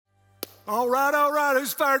All right, all right.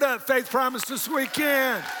 Who's fired up? Faith Promise this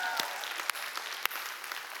weekend.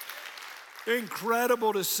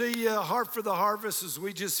 Incredible to see you. Heart for the Harvest, as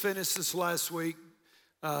we just finished this last week,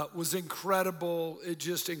 was incredible. It's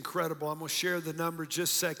just incredible. I'm going to share the number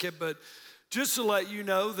just a second, but just to let you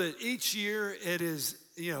know that each year it is,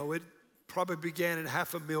 it probably began at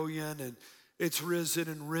 500,000 and it's risen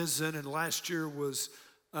and risen. And last year was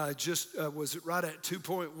was right at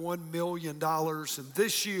 $2.1 million. And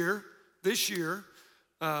this year, we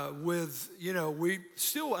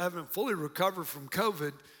still haven't fully recovered from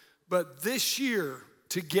COVID, but this year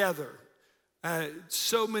together,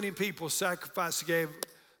 so many people sacrificed, gave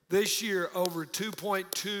this year over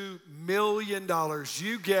 $2.2 million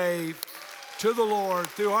you gave to the Lord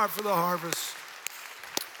through Heart for the Harvest.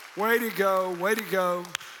 Way to go, way to go.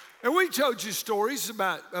 And we told you stories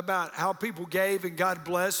about how people gave and God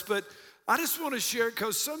blessed, but I just want to share it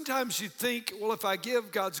because sometimes you think, well, if I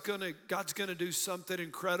give, God's gonna do something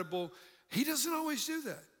incredible. He doesn't always do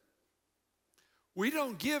that. We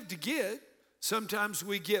don't give to get. Sometimes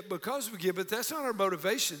we get because we give, but that's not our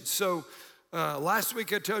motivation. So last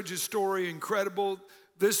week I told you a story, incredible.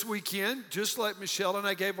 This weekend, just like Michelle and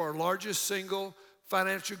I gave our largest single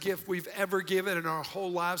financial gift we've ever given in our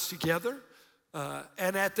whole lives together.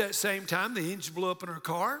 And at that same time, the engine blew up in our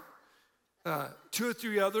car. 2 or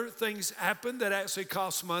 3 other things happened that actually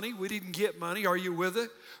cost money. We didn't get money. Are you with it?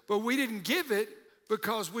 But we didn't give it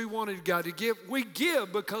because we wanted God to give. We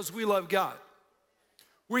give because we love God.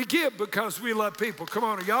 We give because we love people. Come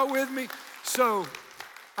on, are y'all with me? So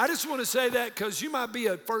I just want to say that because you might be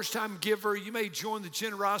a first-time giver. You may join the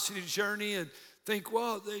generosity journey and think,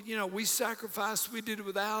 well, we sacrificed, we did it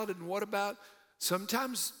without, and what about?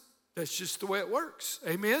 Sometimes that's just the way it works.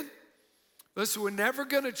 Amen? Listen, we're never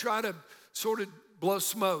going to try to sort of blow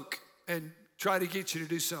smoke and try to get you to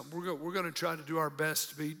do something. We're going to try to do our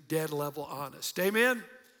best to be dead level honest. Amen?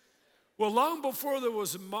 Well, long before there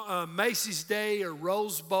was a Macy's Day or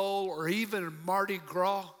Rose Bowl or even Mardi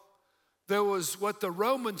Gras, there was what the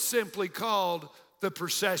Romans simply called the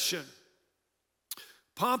procession.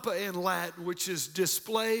 Pompa in Latin, which is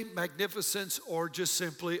display, magnificence, or just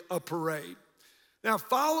simply a parade. Now,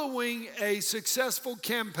 following a successful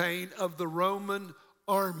campaign of the Roman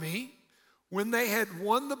army, when they had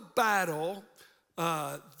won the battle,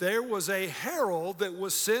 there was a herald that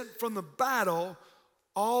was sent from the battle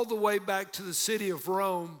all the way back to the city of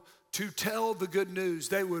Rome to tell the good news.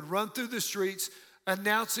 They would run through the streets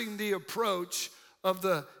announcing the approach of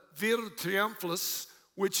the Vir Triumphalis,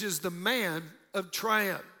 which is the man of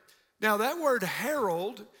triumph. Now, that word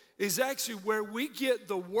herald is actually where we get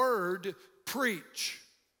the word preach,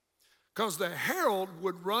 because the herald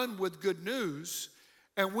would run with good news,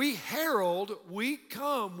 and we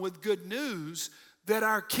come with good news that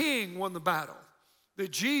our king won the battle,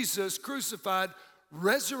 that Jesus crucified,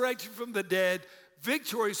 resurrected from the dead,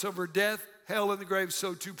 victorious over death, hell, and the grave.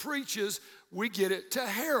 So to preaches, we get it to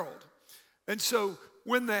herald. And so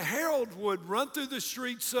when the herald would run through the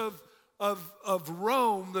streets of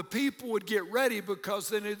Rome, the people would get ready because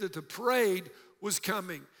they knew that the parade was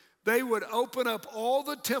coming. They would open up all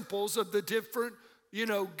the temples of the different,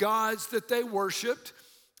 gods that they worshiped,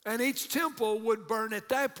 and each temple would burn at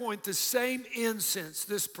that point the same incense,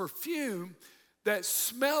 this perfume that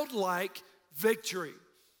smelled like victory.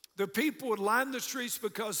 The people would line the streets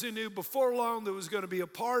because they knew before long there was going to be a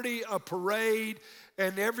party, a parade,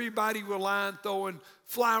 and everybody would line throwing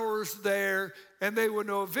flowers there, and they would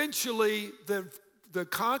know eventually the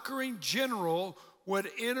conquering general would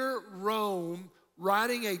enter Rome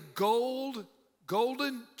riding a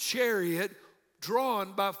golden chariot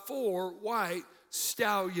drawn by 4 white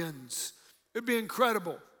stallions. It'd be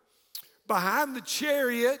incredible. Behind the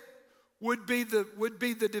chariot would be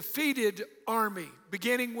the defeated army,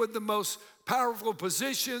 beginning with the most powerful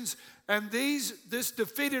positions, and this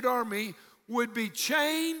defeated army would be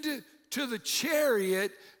chained to the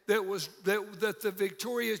chariot that the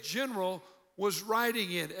victorious general was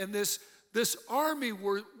riding in. And this army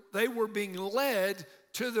were being led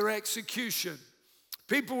to their execution.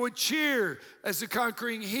 People would cheer as the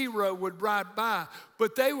conquering hero would ride by,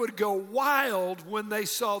 but they would go wild when they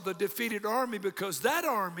saw the defeated army, because that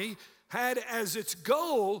army had as its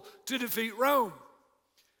goal to defeat Rome.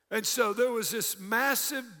 And so there was this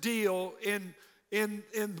massive deal in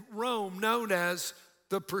Rome known as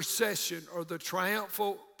the procession, or the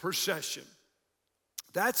triumphal procession.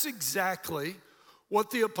 That's exactly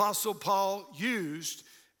what the Apostle Paul used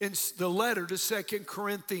in the letter to 2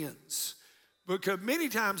 Corinthians. Because many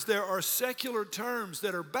times there are secular terms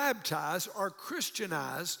that are baptized or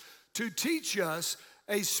Christianized to teach us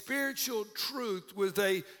a spiritual truth with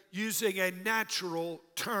a using a natural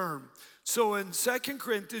term. So in 2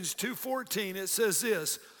 Corinthians 2:14, it says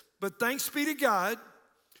this, but thanks be to God,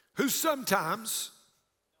 who sometimes,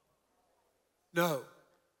 no,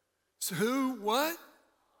 so who, what?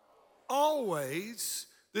 Always,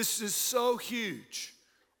 this is so huge,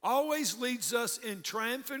 always leads us in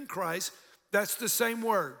triumph in Christ. That's the same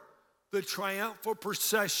word, the triumphal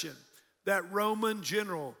procession, that Roman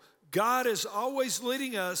general. God is always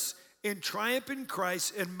leading us in triumph in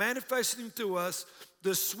Christ and manifesting through us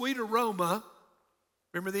the sweet aroma,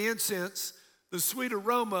 remember the incense, the sweet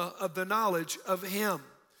aroma of the knowledge of Him.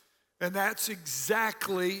 And that's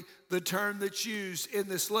exactly the term that's used in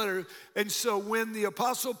this letter. And so when the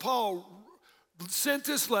Apostle Paul sent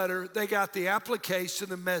this letter, they got the application,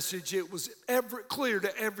 the message. It was clear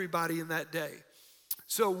to everybody in that day.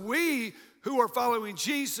 So we who are following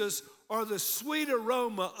Jesus are the sweet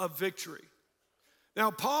aroma of victory. Now,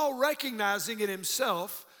 Paul, recognizing in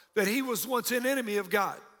himself that he was once an enemy of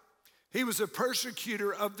God. He was a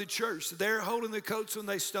persecutor of the church. They're holding the coats when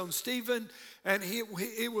they stoned Stephen, and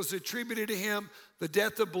it was attributed to him the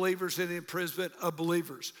death of believers and the imprisonment of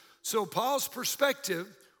believers. So Paul's perspective,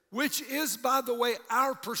 which is, by the way,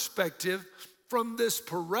 our perspective from this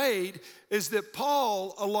parade, is that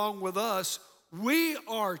Paul, along with us, we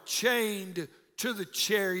are chained to the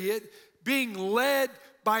chariot, being led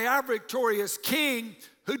by our victorious King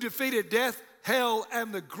who defeated death, hell,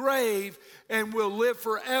 and the grave, and will live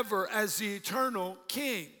forever as the eternal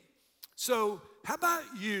King. So how about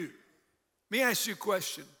you? Let me ask you a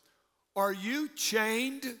question. Are you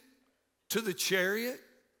chained to the chariot?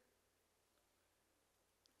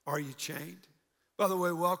 Are you chained? By the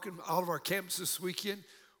way, welcome all of our campuses this weekend.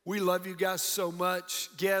 We love you guys so much.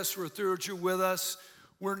 Guests, we're thrilled you're with us.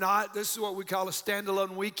 This is what we call a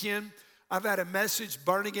standalone weekend. I've had a message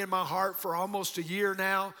burning in my heart for almost a year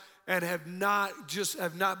now and have not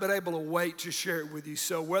been able to wait to share it with you.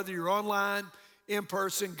 So whether you're online, in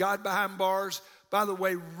person, God Behind Bars, by the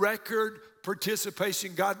way, record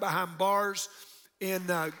participation, God Behind Bars in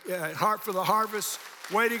Heart for the Harvest.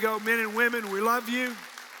 Way to go, men and women. We love you.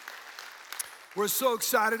 We're so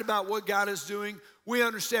excited about what God is doing. We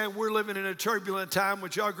understand we're living in a turbulent time.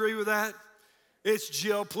 Would y'all agree with that? It's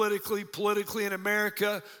geopolitically, politically in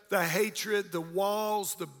America, the hatred, the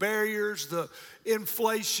walls, the barriers, the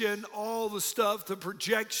inflation, all the stuff, the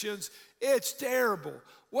projections. It's terrible.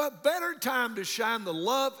 What better time to shine the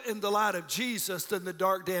love and the light of Jesus than the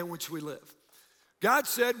dark day in which we live? God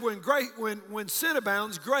said when sin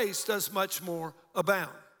abounds, grace does much more abound.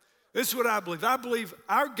 This is what I believe. I believe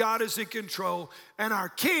our God is in control and our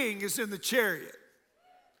King is in the chariot.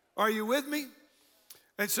 Are you with me?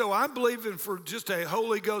 And so I'm believing for just a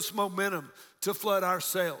Holy Ghost momentum to flood our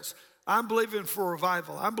sails. I'm believing for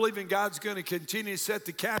revival. I'm believing God's going to continue to set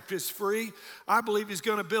the captives free. I believe He's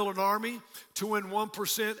going to build an army to win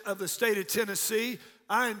 1% of the state of Tennessee.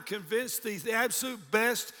 I am convinced the absolute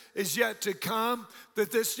best is yet to come,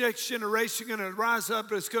 that this next generation is going to rise up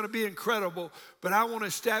and it's going to be incredible. But I want to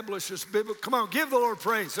establish this biblical. Come on, give the Lord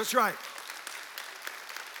praise. That's right.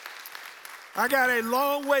 I got a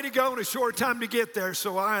long way to go and a short time to get there,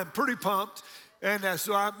 so I am pretty pumped. And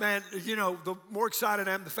the more excited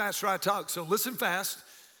I am, the faster I talk. So listen fast.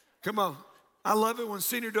 Come on. I love it when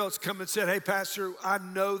senior adults come and said, hey, Pastor, I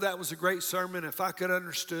know that was a great sermon. If I could have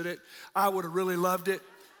understood it, I would have really loved it.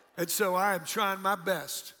 And so I am trying my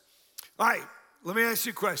best. All right, let me ask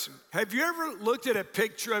you a question. Have you ever looked at a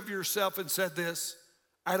picture of yourself and said this?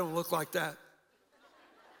 I don't look like that.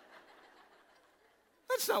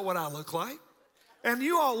 That's not what I look like. And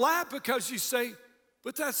you all laugh because you say,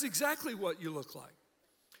 but that's exactly what you look like.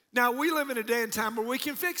 Now, we live in a day and time where we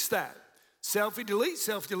can fix that. Selfie, delete,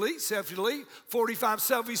 selfie, delete, selfie, delete. 45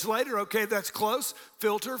 selfies later, okay, that's close.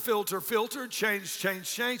 Filter, filter, filter, change,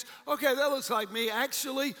 change, change. Okay, that looks like me.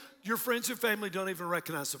 Actually, your friends and family don't even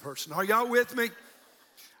recognize the person. Are y'all with me?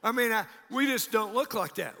 We just don't look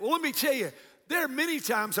like that. Well, let me tell you, there are many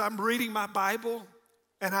times I'm reading my Bible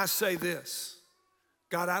and I say this.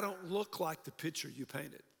 God, I don't look like the picture you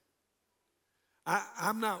painted.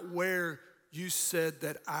 I'm not where you said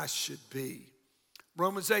that I should be.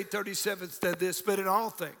 Romans 8:37 said this, but in all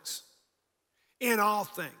things,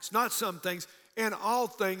 not some things, in all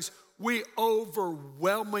things, we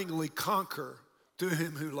overwhelmingly conquer through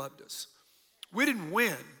Him who loved us. We didn't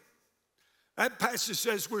win. That passage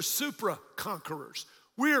says we're supra-conquerors.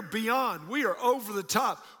 We are beyond. We are over the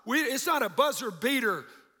top. It's not a buzzer beater.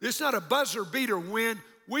 It's not a buzzer beater win.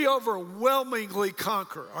 We overwhelmingly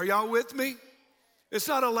conquer. Are y'all with me? It's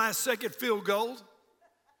not a last second field goal.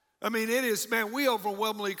 It is, man, we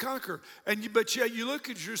overwhelmingly conquer. But yet you look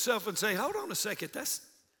at yourself and say, hold on a second,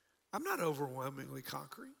 I'm not overwhelmingly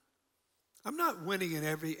conquering. I'm not winning in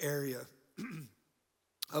every area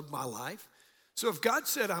of my life. So if God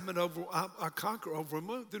said I conquer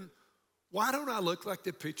overwhelmingly, then why don't I look like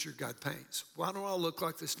the picture God paints? Why don't I look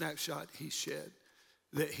like the snapshot he shared?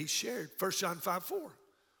 1 John 5:4.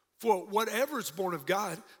 For whatever is born of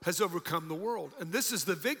God has overcome the world. And this is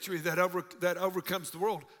the victory that overcomes the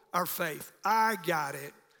world, our faith. I got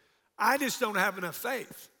it. I just don't have enough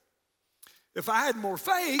faith. If I had more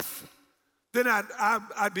faith, then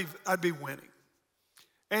I'd be winning.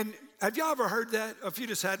 And have y'all ever heard that? If you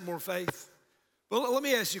just had more faith? Well, let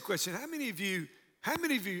me ask you a question. How many of you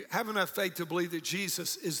have enough faith to believe that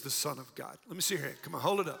Jesus is the Son of God? Let me see your hand. Come on,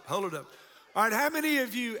 hold it up. All right, how many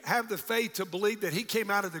of you have the faith to believe that he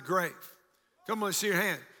came out of the grave? Come on, let's see your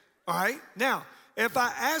hand. All right, now, if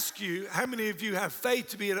I ask you, how many of you have faith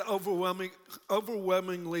to be an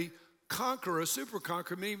overwhelmingly conqueror, super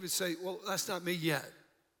conqueror, many would say, well, that's not me yet.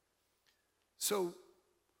 So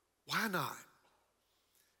why not?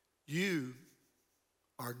 You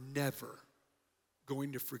are never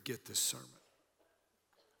going to forget this sermon.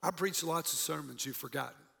 I preached lots of sermons you've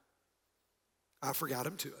forgotten. I forgot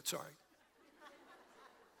them too, it's all right.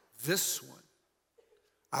 This one,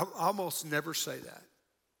 I almost never say that.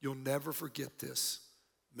 You'll never forget this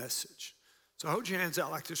message. So hold your hands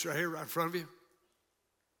out like this right here, right in front of you.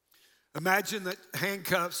 Imagine that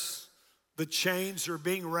handcuffs, the chains are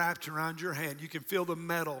being wrapped around your hand. You can feel the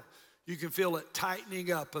metal. You can feel it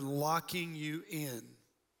tightening up and locking you in.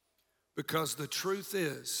 Because the truth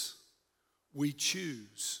is, we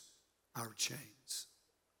choose our chains.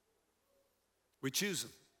 We choose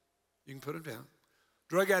them. You can put them down.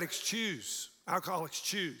 Drug addicts choose. Alcoholics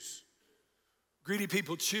choose. Greedy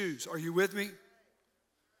people choose. Are you with me?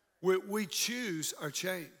 We choose our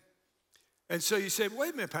chain. And so you say,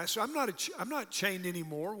 wait a minute, Pastor, I'm not chained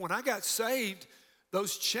anymore. When I got saved,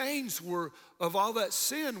 those chains of all that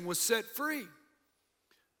sin was set free.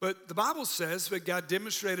 But the Bible says that God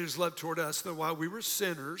demonstrated his love toward us that while we were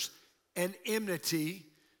sinners and enmity,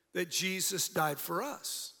 that Jesus died for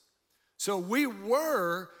us. So we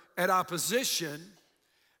were at opposition,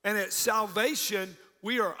 and at salvation,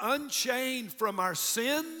 we are unchained from our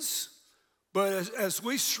sins, but as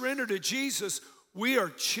we surrender to Jesus, we are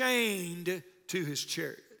chained to his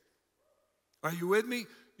chariot. Are you with me?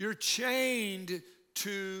 You're chained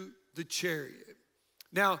to the chariot.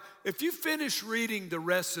 Now, if you finish reading the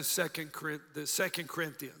rest of the 2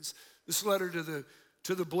 Corinthians, this letter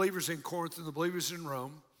to the believers in Corinth and the believers in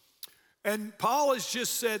Rome, and Paul has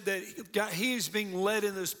just said that he is being led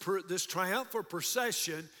in this triumphal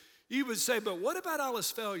procession, you would say, but what about all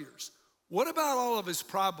his failures? What about all of his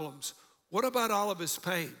problems? What about all of his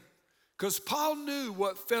pain? Because Paul knew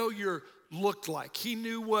what failure looked like. He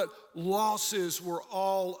knew what losses were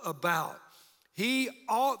all about.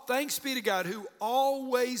 Thanks be to God, who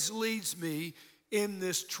always leads me in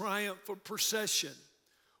this triumphal procession.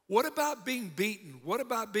 What about being beaten? What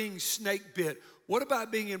about being snake bit? What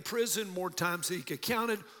about being in prison more times than he could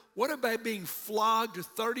count it? What about being flogged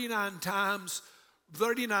 39 times,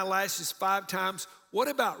 39 lashes 5 times? What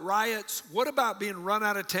about riots? What about being run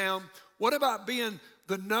out of town? What about being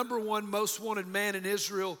the number one most wanted man in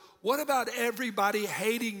Israel? What about everybody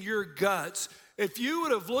hating your guts? If you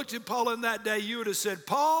would have looked at Paul in that day, you would have said,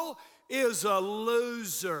 Paul is a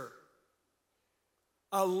loser.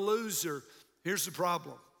 A loser. Here's the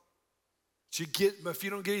problem. If you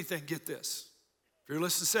don't get anything, get this. If you're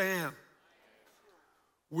listening, say I am.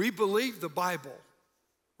 We believe the Bible,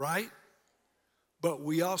 right? But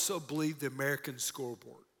we also believe the American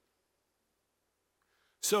scoreboard.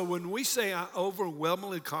 So when we say I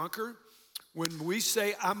overwhelmingly conquer, when we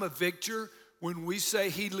say I'm a victor, when we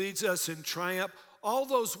say he leads us in triumph, all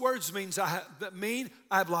those words mean I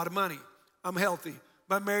have a lot of money. I'm healthy.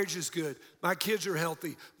 My marriage is good. My kids are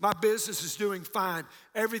healthy. My business is doing fine.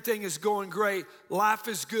 Everything is going great. Life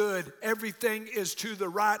is good. Everything is to the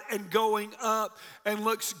right and going up and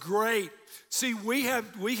looks great. See, we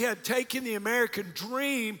have taken the American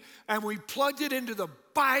dream and we plugged it into the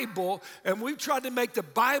Bible, and we've tried to make the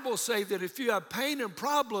Bible say that if you have pain and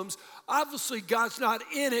problems, obviously God's not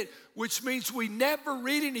in it, which means we never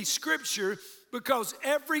read any scripture, because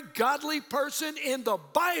every godly person in the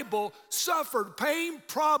Bible suffered pain,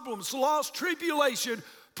 problems, loss, tribulation,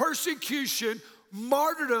 persecution,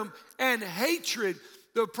 martyrdom, and hatred.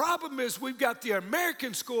 The problem is we've got the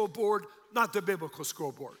American scoreboard, not the biblical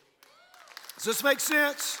scoreboard. Does this make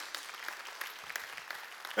sense?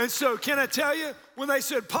 And so can I tell you, when they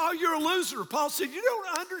said, Paul, you're a loser, Paul said, you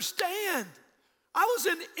don't understand. I was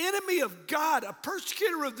an enemy of God, a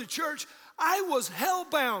persecutor of the church. I was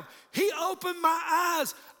hellbound. He opened my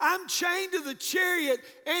eyes. I'm chained to the chariot,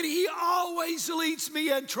 and he always leads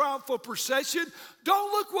me in triumphal procession.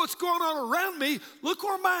 Don't look what's going on around me. Look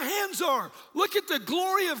where my hands are. Look at the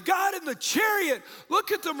glory of God in the chariot.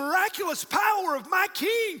 Look at the miraculous power of my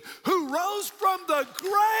King who rose from the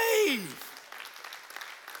grave.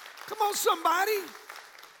 Come on, somebody.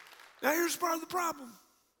 Now, here's part of the problem.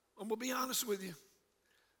 I'm going to be honest with you.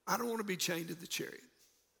 I don't want to be chained to the chariot.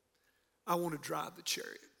 I want to drive the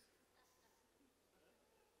chariot.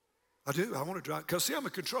 I do. I want to drive. Because, see, I'm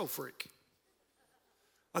a control freak.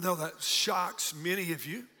 I know that shocks many of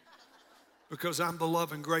you because I'm the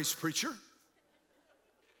love and grace preacher.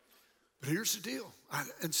 But here's the deal.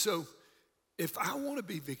 And so, if I want to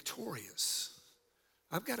be victorious,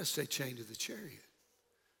 I've got to stay chained to the chariot.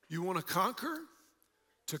 You want to conquer?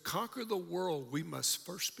 To conquer the world, we must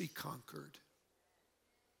first be conquered.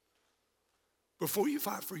 Before you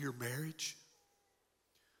fight for your marriage,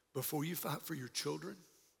 before you fight for your children,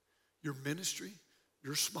 your ministry,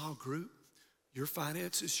 your small group, your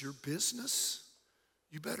finances, your business,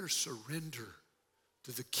 you better surrender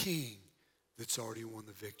to the King that's already won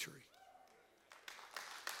the victory.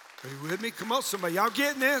 Are you with me? Come on, somebody. Y'all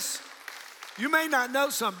getting this? You may not know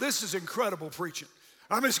something. This is incredible preaching.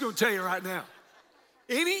 I'm just going to tell you right now.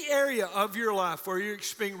 Any area of your life where you're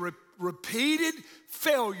experiencing repeated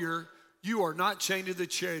failure, you are not chained to the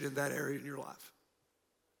chariot in that area in your life.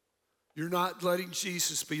 You're not letting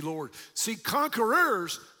Jesus be Lord. See,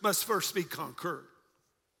 conquerors must first be conquered.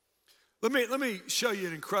 Let me show you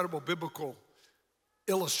an incredible biblical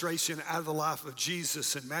illustration out of the life of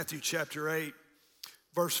Jesus in Matthew chapter 8,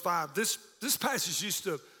 verse 5. This passage used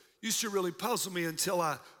to really puzzle me until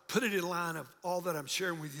I put it in line of all that I'm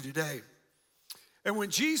sharing with you today. And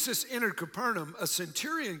when Jesus entered Capernaum, a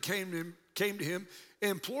centurion came to him,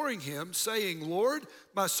 imploring him, saying, Lord,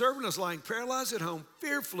 my servant is lying paralyzed at home,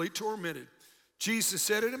 fearfully tormented. Jesus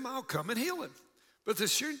said to him, I'll come and heal him. But the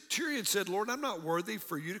centurion said, Lord, I'm not worthy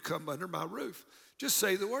for you to come under my roof. Just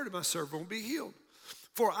say the word and my servant will be healed.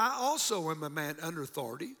 For I also am a man under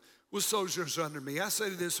authority, with soldiers under me. I say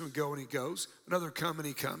to this one, go, and he goes. Another, come, and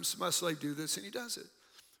he comes. My slave, do this, and he does it.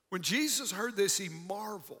 When Jesus heard this, he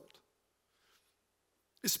marveled.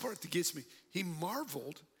 This part that gets me. He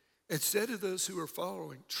marveled and said to those who were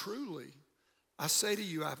following, truly, I say to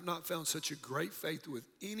you, I have not found such a great faith with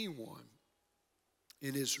anyone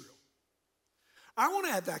in Israel. I want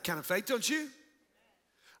to have that kind of faith, don't you?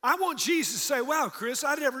 I want Jesus to say, wow, Chris,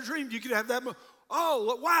 I never dreamed you could have that.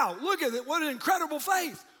 Oh, wow, look at it. What an incredible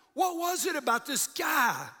faith. What was it about this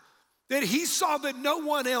guy that he saw that no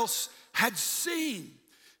one else had seen?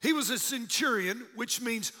 He was a centurion, which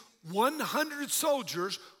means 100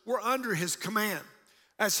 soldiers were under his command.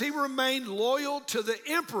 As he remained loyal to the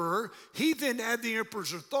emperor, he then had the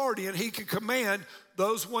emperor's authority, and he could command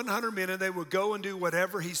those 100 men, and they would go and do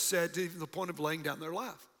whatever he said to the point of laying down their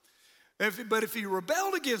life. But if he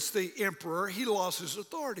rebelled against the emperor, he lost his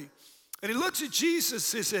authority. And he looks at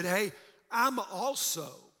Jesus and said, hey, I'm also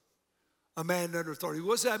a man under authority.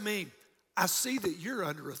 What does that mean? I see that you're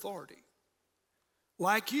under authority.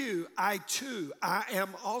 Like you, I am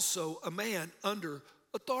also a man under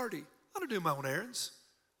authority. I don't do my own errands.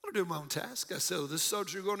 I don't do my own task. I say, oh, this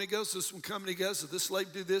soldier going, he goes, this one coming, he goes, so this slave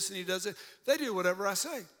do this, and he does it. They do whatever I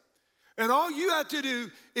say. And all you have to do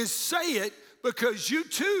is say it, because you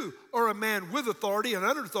too are a man with authority and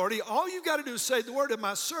under authority. All you got to do is say the word, and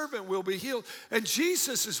my servant will be healed. And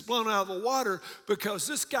Jesus is blown out of the water because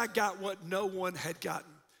this guy got what no one had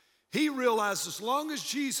gotten. He realized as long as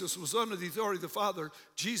Jesus was under the authority of the Father,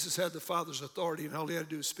 Jesus had the Father's authority, and all he had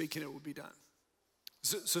to do is speak, and it would be done.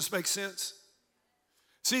 Does this make sense?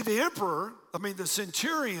 See, the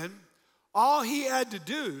centurion, all he had to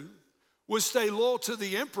do was stay loyal to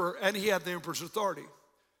the emperor, and he had the emperor's authority.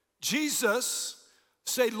 Jesus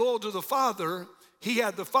stayed loyal to the Father. He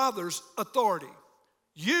had the Father's authority.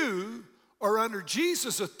 You are under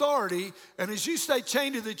Jesus' authority, and as you stay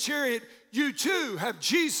chained to the chariot, you too have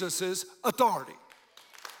Jesus' authority.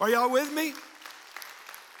 Are y'all with me?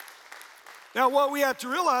 Now, what we have to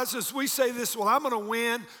realize is we say this, well, I'm going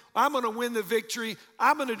to win the victory,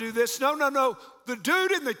 I'm going to do this. No. The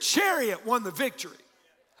dude in the chariot won the victory.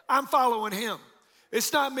 I'm following him.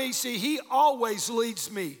 It's not me. See, he always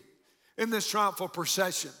leads me in this triumphal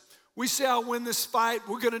procession. We say, I'll win this fight.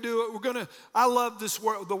 We're going to do it. I love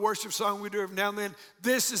the worship song we do every now and then.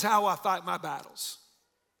 This is how I fight my battles.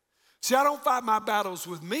 See, I don't fight my battles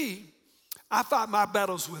with me. I fight my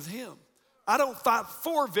battles with him. I don't fight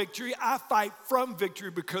for victory. I fight from victory,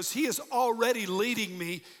 because he is already leading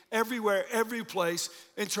me everywhere, every place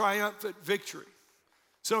in triumphant victory.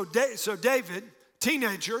 So David,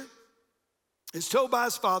 teenager, is told by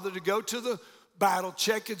his father to go to the battle,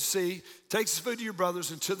 check and see, takes his food to your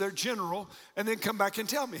brothers and to their general, and then come back and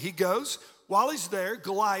tell me. He goes. While he's there,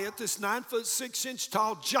 Goliath, this 9'6"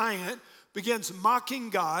 tall giant, begins mocking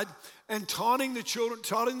God and taunting the children,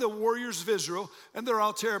 taunting the warriors of Israel, and they're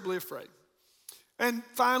all terribly afraid. And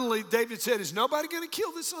finally, David said, is nobody going to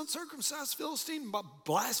kill this uncircumcised Philistine,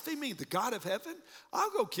 blaspheming the God of heaven?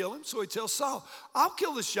 I'll go kill him. So he tells Saul, I'll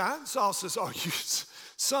kill this giant. Saul says, oh,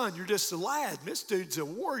 son, you're just a lad. This dude's a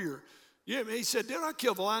warrior. Yeah, he said, did I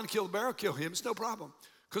kill the lion, kill the bear, I'll kill him. It's no problem.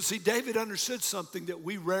 Because see, David understood something that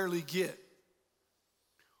we rarely get.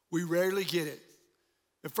 We rarely get it.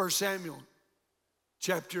 In 1 Samuel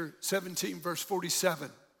chapter 17, verse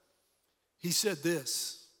 47, he said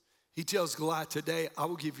this. He tells Goliath, today I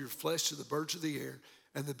will give your flesh to the birds of the air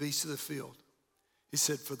and the beasts of the field. He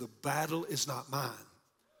said, for the battle is not mine.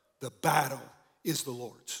 The battle is the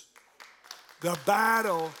Lord's. The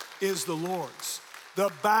battle is the Lord's.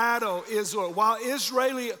 The battle is the Lord. While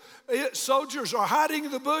Israeli soldiers are hiding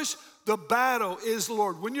in the bush, the battle is the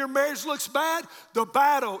Lord. When your marriage looks bad, the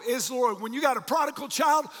battle is the Lord. When you got a prodigal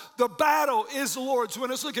child, the battle is the Lord's. When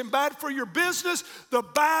it's looking bad for your business, the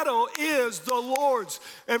battle is the Lord's.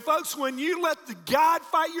 And folks, when you let the God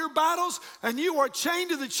fight your battles and you are chained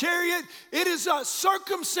to the chariot, it is a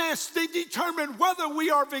circumstance that determines whether we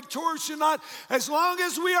are victorious or not. As long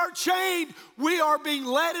as we are chained, we are being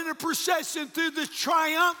led in a procession through the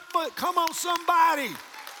triumphant. Come on, somebody.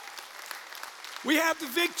 We have the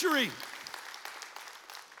victory.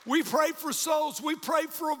 We pray for souls. We pray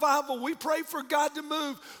for revival. We pray for God to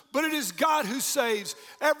move. But it is God who saves.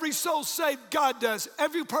 Every soul saved, God does.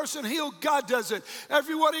 Every person healed, God does it.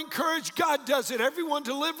 Everyone encouraged, God does it. Everyone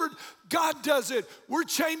delivered, God does it. We're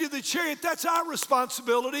chained to the chariot. That's our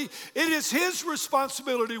responsibility. It is his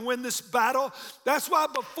responsibility to win this battle. That's why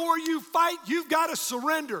before you fight, you've got to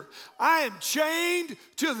surrender. I am chained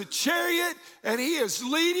to the chariot, and he is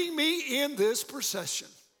leading me in this procession.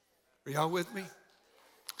 Are y'all with me?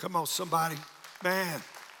 Come on, somebody. Man.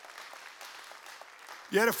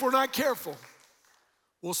 Yet if we're not careful,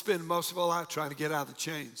 we'll spend most of our life trying to get out of the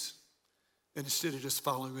chains and instead of just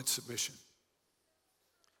following in submission.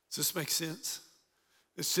 Does this make sense?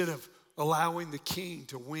 Instead of allowing the king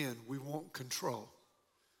to win, we want control.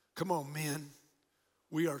 Come on, men.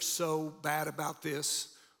 We are so bad about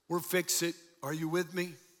this. We're fix it. Are you with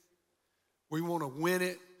me? We want to win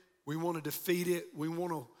it. We want to defeat it. We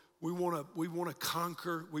want to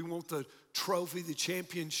conquer. We want the trophy, the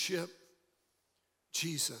championship.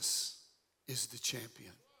 Jesus is the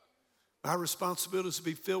champion. My responsibility is to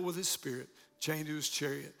be filled with his spirit, chained to his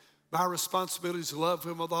chariot. My responsibility is to love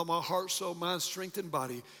him with all my heart, soul, mind, strength, and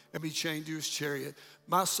body, and be chained to his chariot.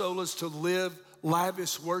 My soul is to live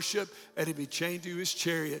lavish worship and to be chained to his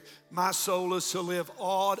chariot. My soul is to live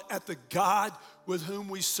awed at the God with whom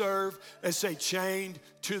we serve and say chained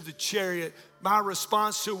to the chariot. My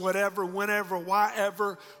response to whatever, whenever,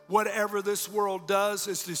 whatever this world does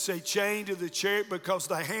is to say chained to the chariot, because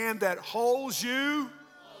the hand that holds you,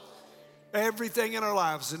 everything in our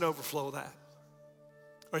lives is an overflow of that.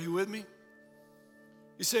 Are you with me?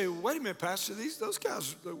 You say, wait a minute, Pastor, those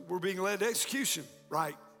guys were being led to execution.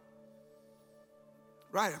 Right.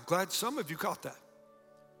 Right, I'm glad some of you caught that.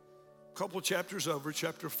 A couple chapters over,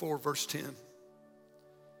 chapter 4, verse 10.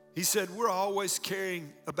 He said, we're always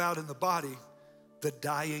carrying about in the body the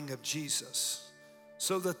dying of Jesus,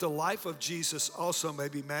 so that the life of Jesus also may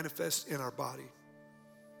be manifest in our body.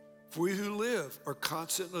 For we who live are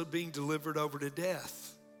constantly being delivered over to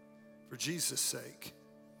death for Jesus' sake,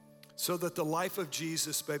 so that the life of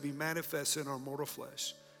Jesus may be manifest in our mortal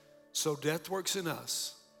flesh. So death works in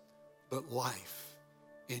us, but life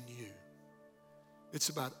in you. It's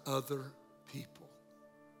about other people.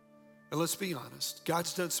 And let's be honest,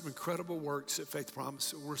 God's done some incredible works at Faith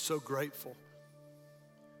Promise, and we're so grateful.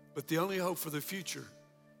 But the only hope for the future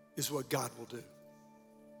is what God will do.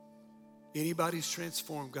 Anybody's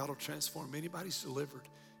transformed, God will transform. Anybody's delivered,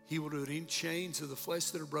 he will do it. Any chains of the flesh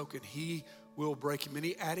that are broken, he will break him.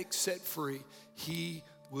 Any addict set free, he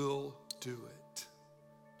will do it.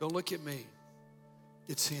 Don't look at me.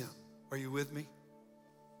 It's him. Are you with me?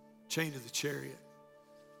 Chained to the chariot.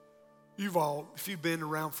 If you've been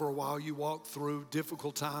around for a while, you walked through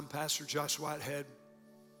difficult time. Pastor Josh Whitehead,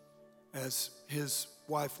 as his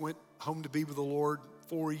wife went home to be with the Lord,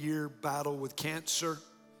 4-year battle with cancer.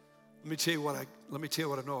 Let me tell you what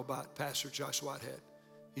I know about Pastor Josh Whitehead.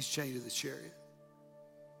 He's chained to the chariot.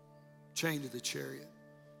 Chained to the chariot.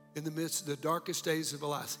 In the midst of the darkest days of his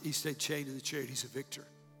life, he stayed chained to the chariot. He's a victor.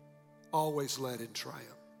 Always led in triumph.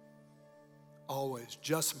 Always.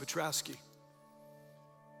 Justin Petrowski.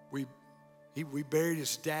 We buried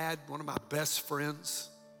his dad, one of my best friends.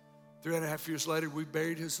 3.5 years later, we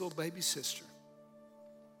buried his little baby sister.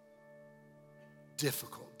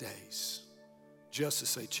 Difficult days. Just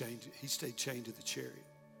as he stayed chained to the chariot.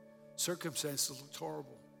 Circumstances looked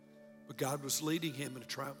horrible, but God was leading him in a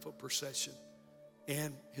triumphal procession.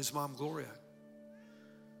 And his mom, Gloria.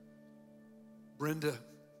 Brenda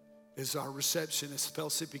is our receptionist at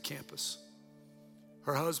Pellissippi campus.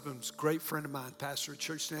 Her husband's a great friend of mine, pastor at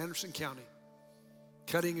church in Anderson County.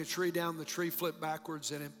 Cutting a tree down, the tree flipped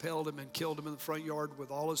backwards and impaled him and killed him in the front yard with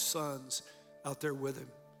all his sons out there with him.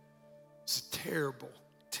 It's a terrible,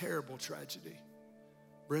 terrible tragedy.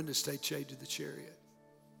 Brenda stayed chained to the chariot.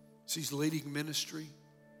 She's leading ministry.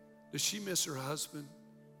 Does she miss her husband?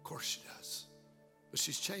 Of course she does. But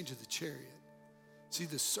she's chained to the chariot. See,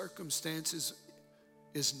 the circumstances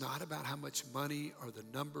is not about how much money or the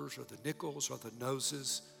numbers or the nickels or the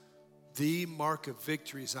noses. The mark of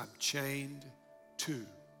victory is I'm chained to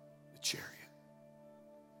the chariot.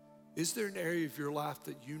 Is there an area of your life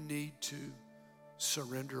that you need to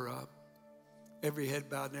surrender up? Every head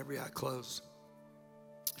bowed and every eye closed.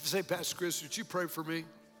 If you say, Pastor Chris, would you pray for me?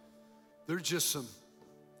 There's just some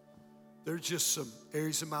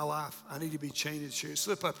areas in my life I need to be chained to the chariot.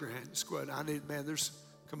 Slip up your hand. Just go ahead.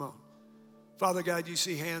 Come on. Father God, you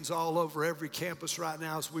see hands all over every campus right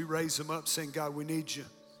now as we raise them up saying, God, we need you.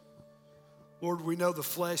 Lord, we know the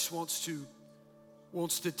flesh wants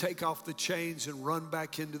to take off the chains and run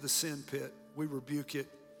back into the sin pit. We rebuke it.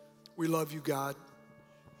 We love you, God.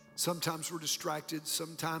 Sometimes we're distracted.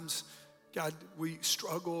 Sometimes, God, we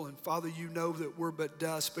struggle. And Father, you know that we're but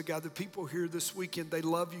dust. But God, the people here this weekend, they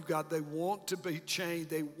love you, God. They want to be chained.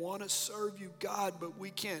 They want to serve you, God, but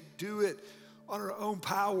we can't do it on our own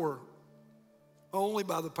power. Only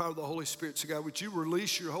by the power of the Holy Spirit. So God, would you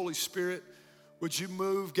release your Holy Spirit? Would you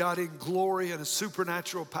move, God, in glory and a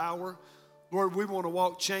supernatural power? Lord, we want to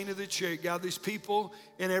walk chained to the chariot. God, these people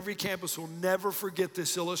in every campus will never forget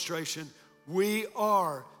this illustration. We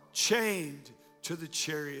are chained to the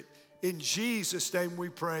chariot. In Jesus' name we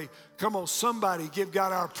pray. Come on, somebody give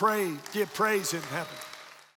God our praise. Give praise in heaven.